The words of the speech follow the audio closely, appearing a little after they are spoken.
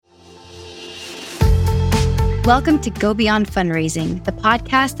Welcome to Go Beyond Fundraising, the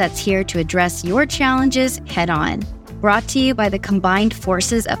podcast that's here to address your challenges head on. Brought to you by the combined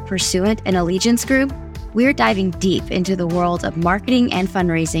forces of Pursuant and Allegiance Group, we're diving deep into the world of marketing and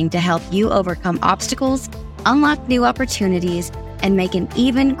fundraising to help you overcome obstacles, unlock new opportunities, and make an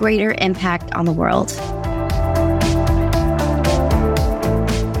even greater impact on the world.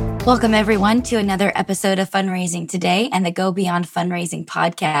 Welcome, everyone, to another episode of Fundraising Today and the Go Beyond Fundraising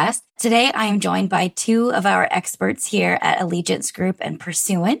podcast. Today, I am joined by two of our experts here at Allegiance Group and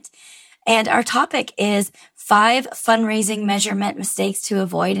Pursuant. And our topic is 5 fundraising measurement mistakes to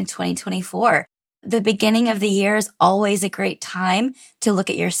avoid in 2024. The beginning of the year is always a great time to look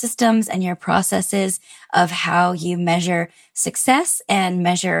at your systems and your processes of how you measure success and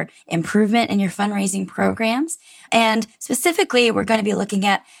measure improvement in your fundraising programs. And specifically, we're going to be looking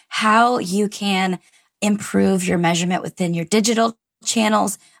at how you can improve your measurement within your digital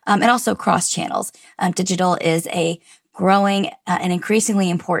channels and also cross channels. Digital is a growing and increasingly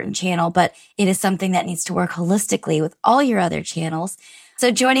important channel, but it is something that needs to work holistically with all your other channels. So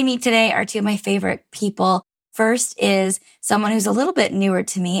joining me today are two of my favorite people. First is someone who's a little bit newer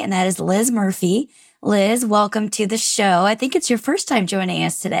to me, and that is Liz Murphy. Liz, welcome to the show. I think it's your first time joining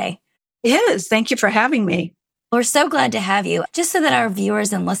us today. It is. Thank you for having me. We're so glad to have you. Just so that our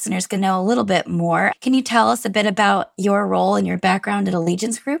viewers and listeners can know a little bit more, can you tell us a bit about your role and your background at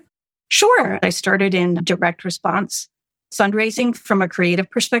Allegiance Group? Sure. I started in direct response fundraising from a creative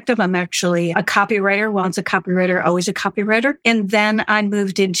perspective. I'm actually a copywriter. Once a copywriter, always a copywriter. And then I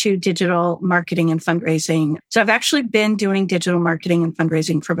moved into digital marketing and fundraising. So I've actually been doing digital marketing and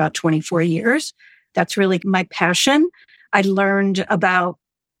fundraising for about 24 years. That's really my passion. I learned about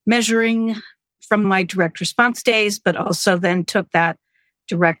measuring from my direct response days, but also then took that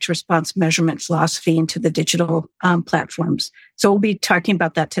direct response measurement philosophy into the digital platforms. So we'll be talking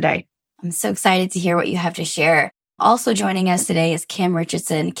about that today. I'm so excited to hear what you have to share. Also joining us today is Kim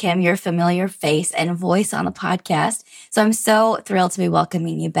Richardson. Kim, you're a familiar face and voice on the podcast. So I'm so thrilled to be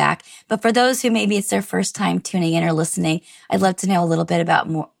welcoming you back. But for those who maybe it's their first time tuning in or listening, I'd love to know a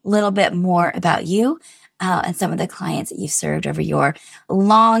little bit more about you and some of the clients that you've served over your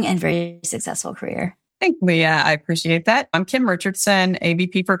long and very successful career. Thank you, Leah. I appreciate that. I'm Kim Richardson,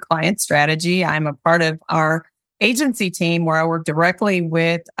 AVP for Client Strategy. I'm a part of our agency team where I work directly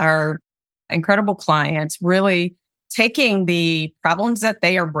with our incredible clients, really taking the problems that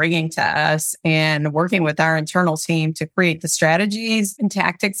they are bringing to us and working with our internal team to create the strategies and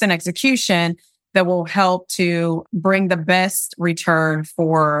tactics and execution that will help to bring the best return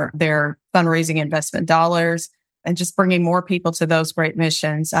for their fundraising investment dollars and just bringing more people to those great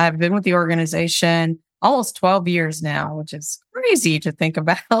missions. I've been with the organization almost 12 years now, which is crazy to think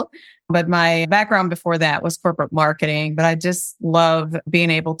about. But my background before that was corporate marketing, but I just love being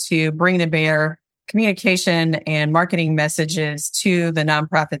able to bring to bear communication and marketing messages to the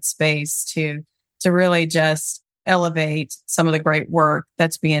nonprofit space to really just elevate some of the great work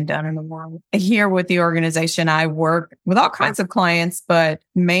that's being done in the world. Here with the organization, I work with all kinds of clients, but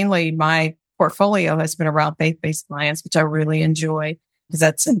mainly my portfolio has been around faith-based clients, which I really enjoy because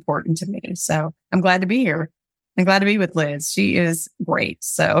that's important to me. So I'm glad to be here. I'm glad to be with Liz. She is great.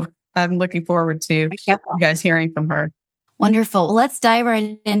 So I'm looking forward to you guys hearing from her. Wonderful. Well, let's dive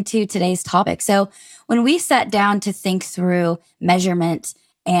right into today's topic. So when we sat down to think through measurement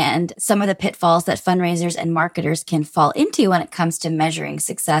and some of the pitfalls that fundraisers and marketers can fall into when it comes to measuring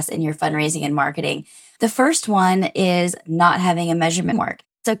success in your fundraising and marketing, the first one is not having a measurement framework.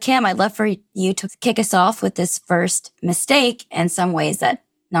 So Kim, I'd love for you to kick us off with this first mistake and some ways that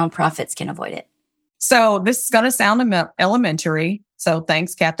nonprofits can avoid it. So this is going to sound elementary. So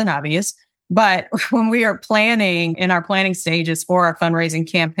thanks, Captain Obvious. But when we are planning in our planning stages for our fundraising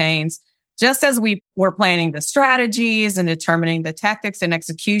campaigns, just as we were planning the strategies and determining the tactics and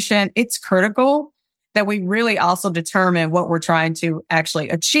execution, it's critical that we really also determine what we're trying to actually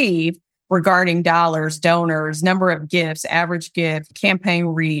achieve regarding dollars, donors, number of gifts, average gift, campaign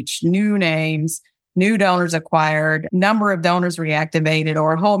reach, new names, new donors acquired, number of donors reactivated,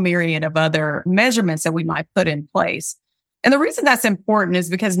 or a whole myriad of other measurements that we might put in place. And the reason that's important is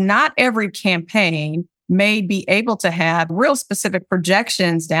because not every campaign may be able to have real specific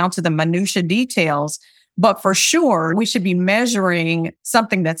projections down to the minutia details, but for sure, we should be measuring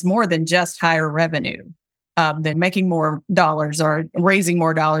something that's more than just higher revenue, than making more dollars or raising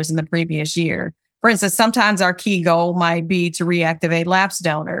more dollars in the previous year. For instance, sometimes our key goal might be to reactivate lapsed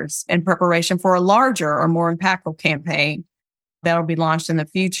donors in preparation for a larger or more impactful campaign that'll be launched in the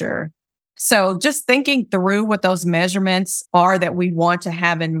future. So just thinking through what those measurements are that we want to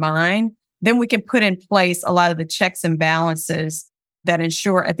have in mind, then we can put in place a lot of the checks and balances that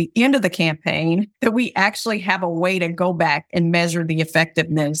ensure at the end of the campaign that we actually have a way to go back and measure the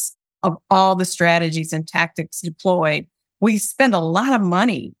effectiveness of all the strategies and tactics deployed. We spend a lot of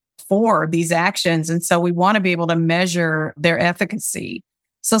money for these actions. And so we want to be able to measure their efficacy.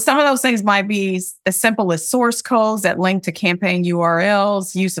 So some of those things might be as simple as source codes that link to campaign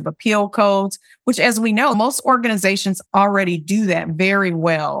URLs, use of appeal codes, which, as we know, most organizations already do that very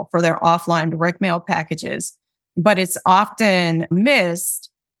well for their offline direct mail packages. But it's often missed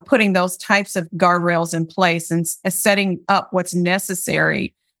putting those types of guardrails in place and setting up what's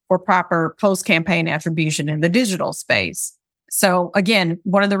necessary for proper post-campaign attribution in the digital space. So again,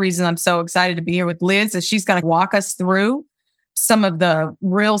 one of the reasons I'm so excited to be here with Liz is she's going to walk us through some of the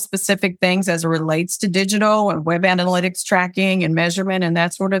real specific things as it relates to digital and web analytics tracking and measurement and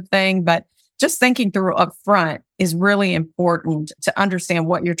that sort of thing. But just thinking through upfront is really important to understand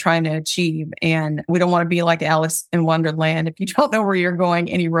what you're trying to achieve. And we don't want to be like Alice in Wonderland. If you don't know where you're going,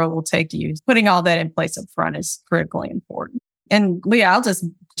 any road will take you. Putting all that in place up front is critically important. And Leah, I'll just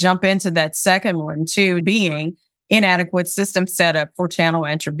jump into that second one too, being inadequate system setup for channel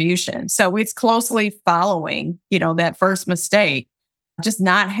attribution. So it's closely following, that first mistake, just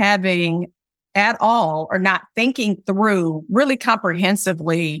not having at all or not thinking through really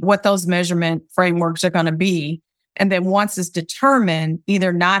comprehensively what those measurement frameworks are going to be. And then once it's determined,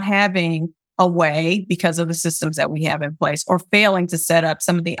 either not having a way because of the systems that we have in place or failing to set up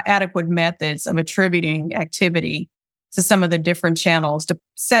some of the adequate methods of attributing activity to some of the different channels, to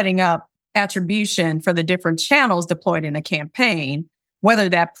setting up attribution for the different channels deployed in a campaign, whether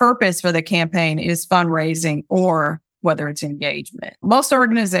that purpose for the campaign is fundraising or whether it's engagement. Most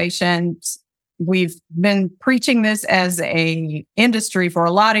organizations, we've been preaching this as an industry for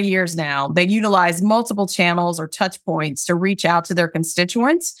a lot of years now. They utilize multiple channels or touch points to reach out to their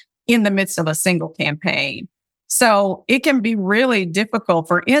constituents in the midst of a single campaign. So it can be really difficult,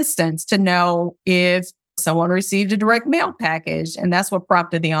 for instance, to know if someone received a direct mail package and that's what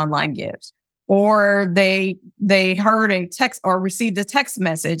prompted the online gifts, or they heard a text or received a text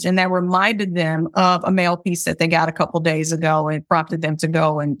message and that reminded them of a mail piece that they got a couple days ago and prompted them to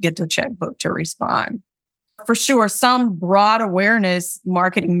go and get the checkbook to respond. For sure, some broad awareness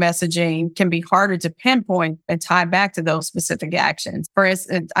marketing messaging can be harder to pinpoint and tie back to those specific actions. For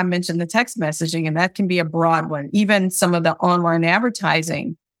instance, I mentioned the text messaging, and that can be a broad one. Even some of the online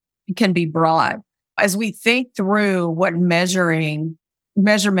advertising can be broad. As we think through what measurement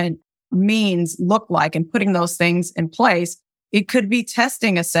means look like and putting those things in place, it could be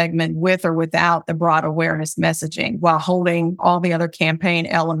testing a segment with or without the broad awareness messaging while holding all the other campaign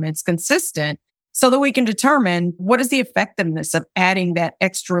elements consistent so that we can determine what is the effectiveness of adding that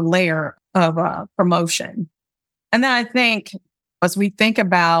extra layer of promotion. And then I think as we think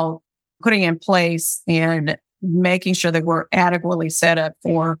about putting in place and making sure that we're adequately set up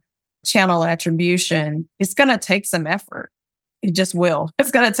for channel attribution, it's going to take some effort. It just will.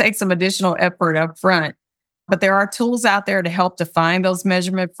 It's going to take some additional effort up front. But there are tools out there to help define those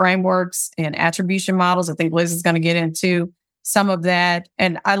measurement frameworks and attribution models. I think Liz is going to get into some of that.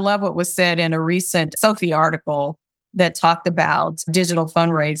 And I love what was said in a recent Sophie article that talked about digital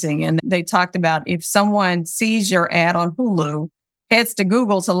fundraising. And they talked about if someone sees your ad on Hulu, heads to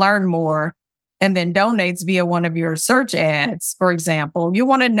Google to learn more, and then donates via one of your search ads, for example, you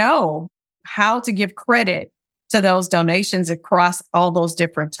want to know how to give credit to those donations across all those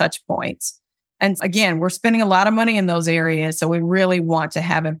different touch points. And again, we're spending a lot of money in those areas. So we really want to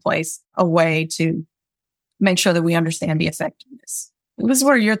have in place a way to make sure that we understand the effectiveness. What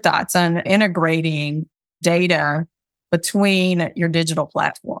are your thoughts on integrating data between your digital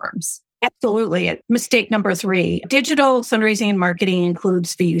platforms? Absolutely. Mistake number 3, digital fundraising and marketing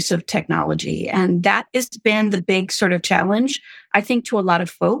includes the use of technology. And that has been the big sort of challenge, I think, to a lot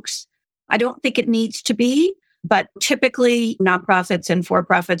of folks. I don't think it needs to be, but typically nonprofits and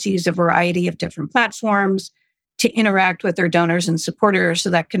for-profits use a variety of different platforms to interact with their donors and supporters.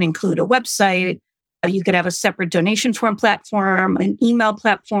 So that can include a website. You could have a separate donation form platform, an email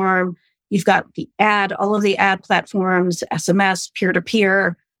platform. You've got the ad, all of the ad platforms, SMS,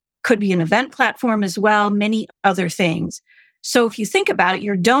 peer-to-peer. Could be an event platform as well, many other things. So if you think about it,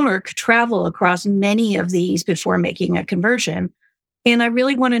 your donor could travel across many of these before making a conversion. And I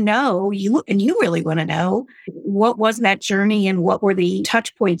really want to know, you really want to know, what was that journey and what were the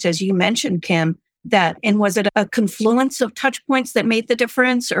touch points, as you mentioned, Kim, and was it a confluence of touch points that made the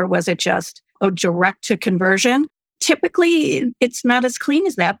difference, or was it just a direct to conversion? Typically, it's not as clean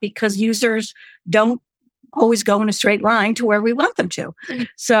as that because users don't always go in a straight line to where we want them to.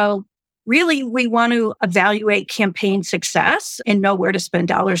 So really, we want to evaluate campaign success and know where to spend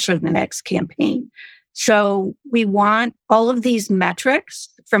dollars for the next campaign. So we want all of these metrics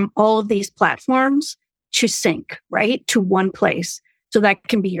from all of these platforms to sync, right, to one place. So that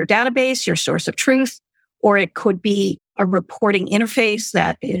can be your database, your source of truth, or it could be a reporting interface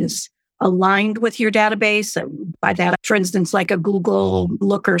that is aligned with your database. And by that, for instance, like a Google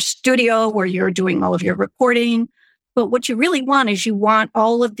Looker Studio where you're doing all of your reporting. But what you really want is you want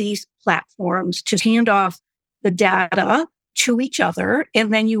all of these platforms to hand off the data to each other.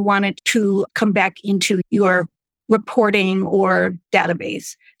 And then you want it to come back into your reporting or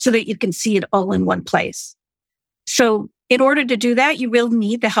database so that you can see it all in one place. So in order to do that, you will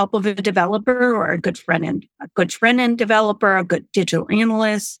need the help of a developer or a good front-end developer, a good digital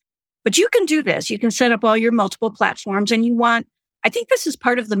analyst. But you can do this. You can set up all your multiple platforms and I think this is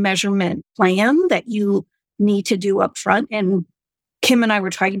part of the measurement plan that you need to do up front. And Kim and I were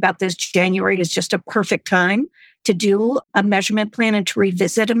talking about this. January is just a perfect time to do a measurement plan and to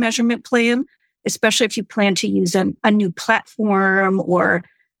revisit a measurement plan, especially if you plan to use a new platform or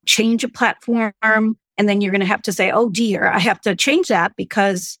change a platform. And then you're going to have to say, oh dear, I have to change that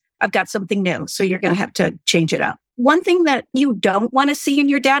because I've got something new. So you're going to have to change it up. One thing that you don't want to see in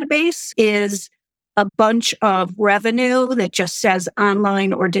your database is a bunch of revenue that just says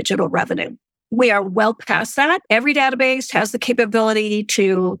online or digital revenue. We are well past that. Every database has the capability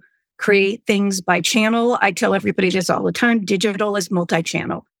to create things by channel. I tell everybody this all the time. Digital is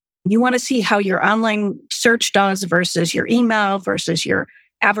multi-channel. You want to see how your online search does versus your email, versus your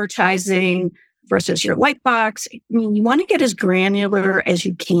advertising, versus your white box. You want to get as granular as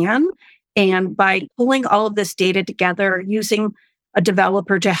you can. And by pulling all of this data together, using a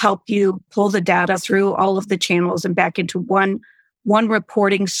developer to help you pull the data through all of the channels and back into one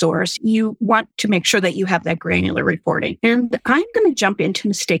reporting source, you want to make sure that you have that granular reporting. And I'm going to jump into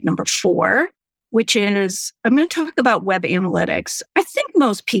mistake number 4, which is I'm going to talk about web analytics. I think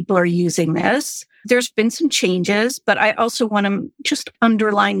most people are using this. There's been some changes, but I also want to just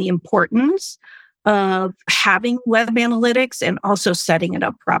underline the importance of having web analytics and also setting it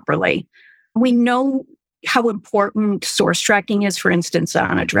up properly. We know how important source tracking is, for instance,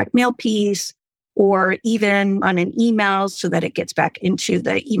 on a direct mail piece or even on an email so that it gets back into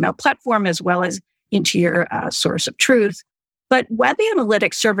the email platform as well as into your source of truth. But web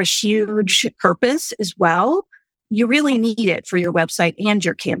analytics serve a huge purpose as well. You really need it for your website and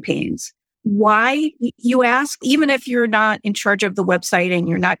your campaigns. Why, you ask? Even if you're not in charge of the website and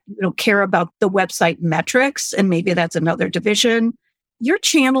you don't care about the website metrics, and maybe that's another division, your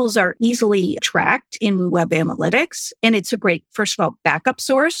channels are easily tracked in web analytics. And it's a great, first of all, backup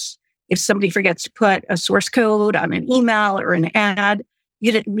source. If somebody forgets to put a source code on an email or an ad,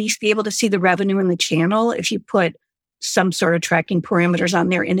 you'd at least be able to see the revenue in the channel if you put some sort of tracking parameters on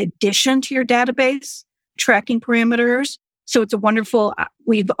there in addition to your database tracking parameters. So it's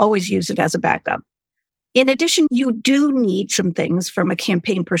we've always used it as a backup. In addition, you do need some things from a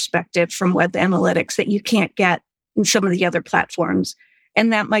campaign perspective from web analytics that you can't get in some of the other platforms.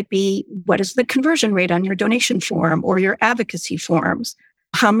 And that might be, what is the conversion rate on your donation form or your advocacy forms?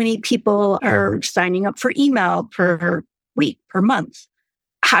 How many people are signing up for email per week, per month?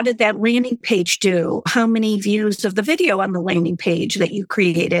 How did that landing page do? How many views of the video on the landing page that you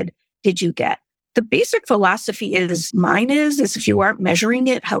created did you get? The basic philosophy is if you aren't measuring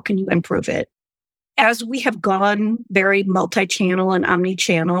it, how can you improve it? As we have gone very multi-channel and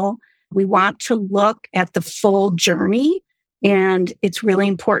omni-channel, we want to look at the full journey, and it's really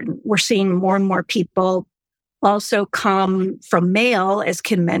important. We're seeing more and more people also come from mail, as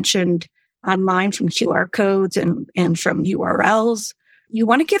Kim mentioned, online from QR codes and from URLs. You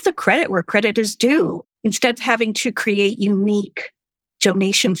want to give the credit where credit is due. Instead of having to create unique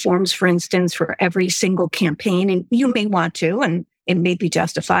donation forms, for instance, for every single campaign, and you may want to, and it may be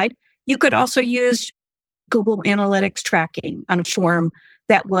justified, you could also use Google Analytics tracking on a form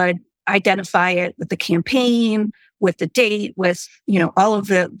that would identify it with the campaign, with the date, with all of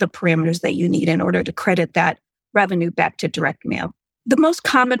the parameters that you need in order to credit that revenue back to direct mail. The most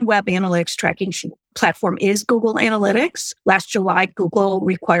common web analytics tracking platform is Google Analytics. Last July, Google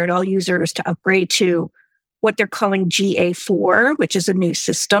required all users to upgrade to what they're calling GA4, which is a new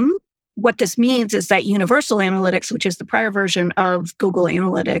system. What this means is that Universal Analytics, which is the prior version of Google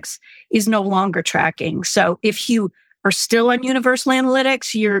Analytics, is no longer tracking. So if you are still on Universal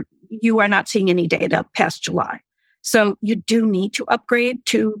Analytics, you are not seeing any data past July. So you do need to upgrade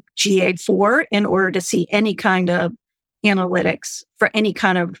to GA4 in order to see any kind of analytics for any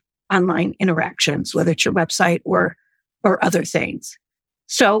kind of online interactions, whether it's your website or other things.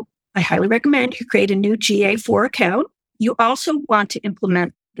 So I highly recommend you create a new GA4 account. You also want to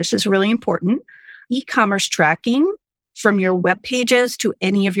implement, this is really important, e-commerce tracking from your web pages to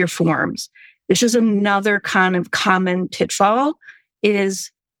any of your forms. This is another kind of common pitfall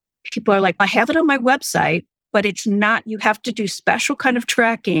is people are like, I have it on my website, but it's not, you have to do special kind of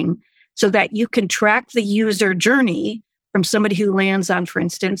tracking so that you can track the user journey from somebody who lands on, for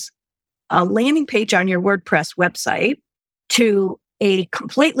instance, a landing page on your WordPress website to a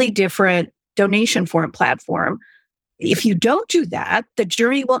completely different donation form platform. If you don't do that, the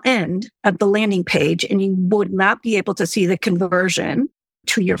journey will end at the landing page and you would not be able to see the conversion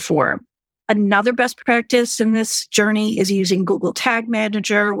to your form. Another best practice in this journey is using Google Tag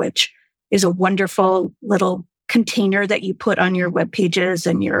Manager, which is a wonderful little container that you put on your web pages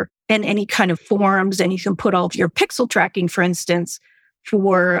and any kind of forms. And you can put all of your pixel tracking, for instance,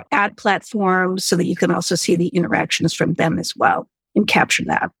 for ad platforms so that you can also see the interactions from them as well and capture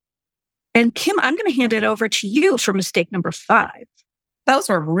that. And Kim, I'm going to hand it over to you for mistake number 5. Those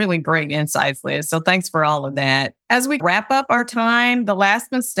were really great insights, Liz. So thanks for all of that. As we wrap up our time, the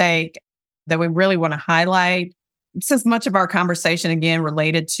last mistake that we really want to highlight, since much of our conversation, again,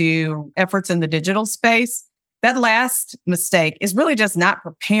 related to efforts in the digital space, that last mistake is really just not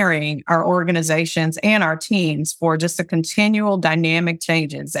preparing our organizations and our teams for just the continual dynamic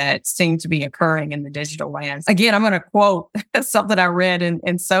changes that seem to be occurring in the digital landscape. Again, I'm going to quote something I read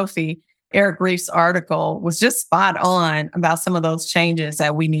in Sophie Eric Reif's article, was just spot on about some of those changes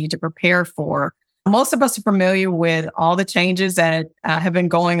that we need to prepare for. Most of us are familiar with all the changes that have been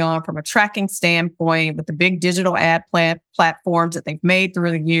going on from a tracking standpoint with the big digital ad platforms that they've made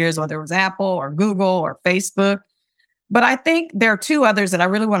through the years, whether it was Apple or Google or Facebook. But I think there are 2 others that I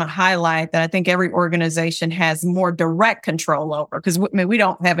really want to highlight that I think every organization has more direct control over, because we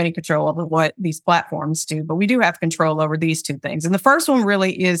don't have any control over what these platforms do, but we do have control over these 2 things. And the first one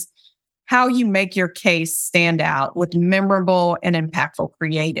really is how you make your case stand out with memorable and impactful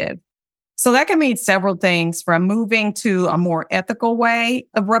creative. So that can mean several things, from moving to a more ethical way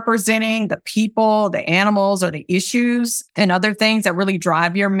of representing the people, the animals, or the issues, and other things that really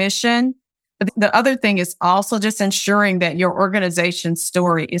drive your mission. But the other thing is also just ensuring that your organization's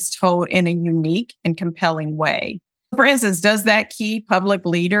story is told in a unique and compelling way. For instance, does that key public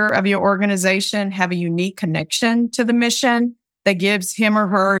leader of your organization have a unique connection to the mission that gives him or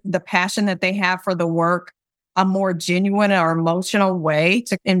her the passion that they have for the work, a more genuine or emotional way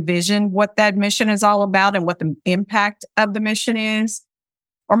to envision what that mission is all about and what the impact of the mission is?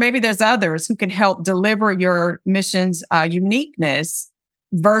 Or maybe there's others who can help deliver your mission's uniqueness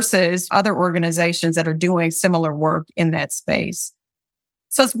versus other organizations that are doing similar work in that space.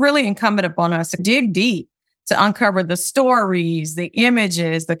 So it's really incumbent upon us to dig deep to uncover the stories, the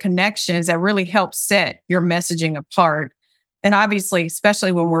images, the connections that really help set your messaging apart. And obviously,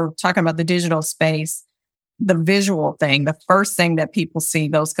 especially when we're talking about the digital space, the visual thing, the first thing that people see,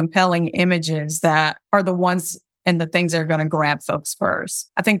 those compelling images that are the ones and the things that are going to grab folks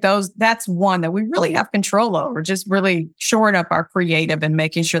first. I think that's one that we really have control over, just really shoring up our creative and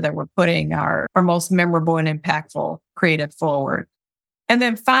making sure that we're putting our most memorable and impactful creative forward. And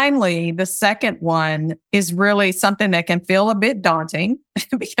then finally, the second one is really something that can feel a bit daunting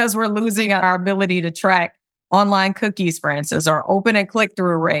because we're losing our ability to track online cookies, for instance, or open and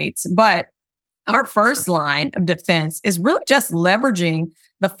click-through rates. But our first line of defense is really just leveraging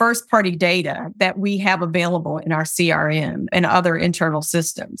the first-party data that we have available in our CRM and other internal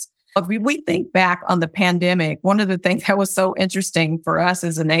systems. If we think back on the pandemic, one of the things that was so interesting for us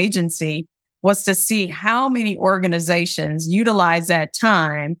as an agency was to see how many organizations utilize that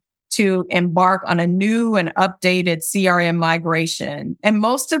time to embark on a new and updated CRM migration. And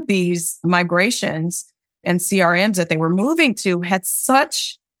most of these migrations and CRMs that they were moving to had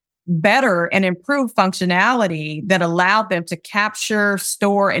such better and improved functionality that allowed them to capture,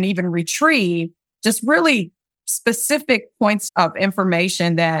 store, and even retrieve just really specific points of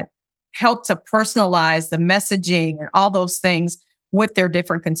information that help to personalize the messaging and all those things with their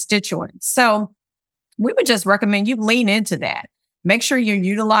different constituents. So we would just recommend you lean into that. Make sure you're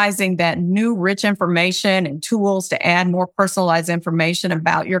utilizing that new rich information and tools to add more personalized information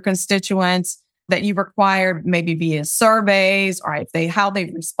about your constituents that you've acquired, maybe via surveys or how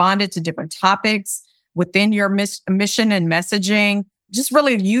they've responded to different topics within your mission and messaging. Just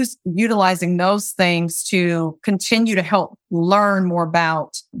really utilizing those things to continue to help learn more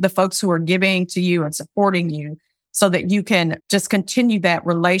about the folks who are giving to you and supporting you so that you can just continue that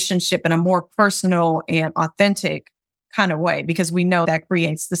relationship in a more personal and authentic kind of way, because we know that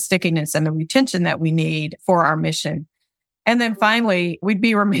creates the stickiness and the retention that we need for our mission. And then finally, we'd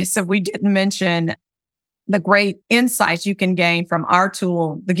be remiss if we didn't mention the great insights you can gain from our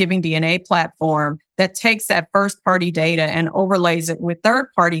tool, the Giving DNA platform, that takes that first-party data and overlays it with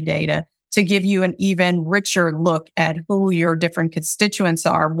third-party data to give you an even richer look at who your different constituents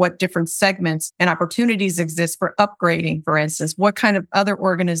are, what different segments and opportunities exist for upgrading, for instance, what kind of other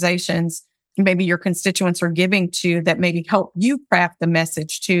organizations maybe your constituents are giving to that maybe help you craft the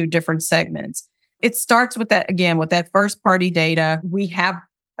message to different segments. It starts with that, again, with that first party data. We have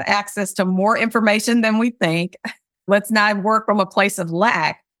access to more information than we think. Let's not work from a place of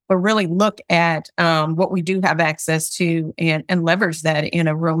lack, but really look at what we do have access to and leverage that in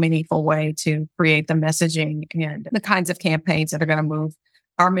a real meaningful way to create the messaging and the kinds of campaigns that are going to move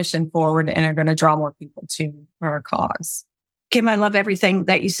our mission forward and are going to draw more people to our cause. Kim, I love everything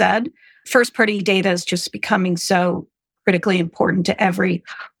that you said. First party data is just becoming so critically important to every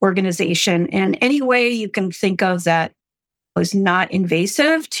organization. And any way you can think of that is not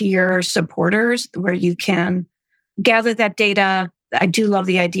invasive to your supporters, where you can gather that data. I do love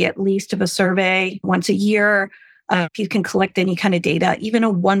the idea, at least, of a survey once a year. If you can collect any kind of data, even a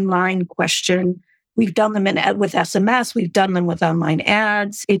one-line question. We've done them with SMS. We've done them with online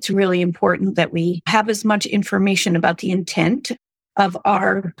ads. It's really important that we have as much information about the intent of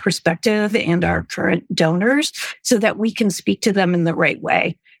our prospective and our current donors so that we can speak to them in the right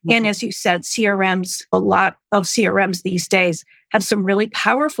way. Mm-hmm. And as you said, CRMs, a lot of CRMs these days have some really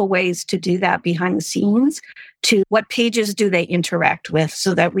powerful ways to do that behind the scenes. To what pages do they interact with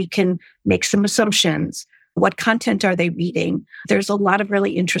so that we can make some assumptions? What content are they reading? There's a lot of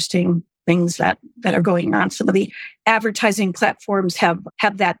really interesting things that are going on. Some of the advertising platforms have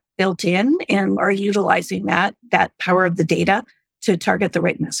that built in and are utilizing that power of the data to target the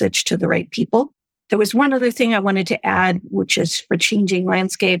right message to the right people. There was one other thing I wanted to add, which is for changing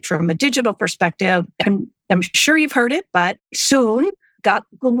landscape from a digital perspective. I'm sure you've heard it, but soon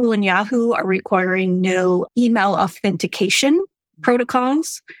Google and Yahoo are requiring new email authentication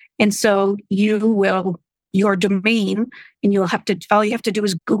protocols. And so your domain, and all you have to do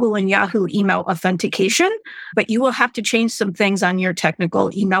is Google and Yahoo email authentication, but you will have to change some things on your technical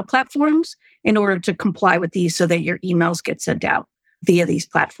email platforms in order to comply with these so that your emails get sent out via these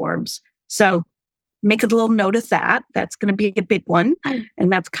platforms. So make a little note of that. That's going to be a big one,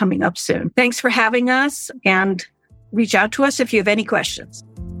 and that's coming up soon. Thanks for having us, and reach out to us if you have any questions.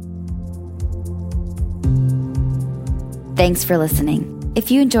 Thanks for listening.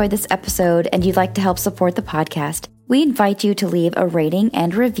 If you enjoyed this episode and you'd like to help support the podcast, we invite you to leave a rating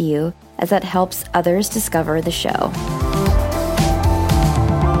and review, as that helps others discover the show.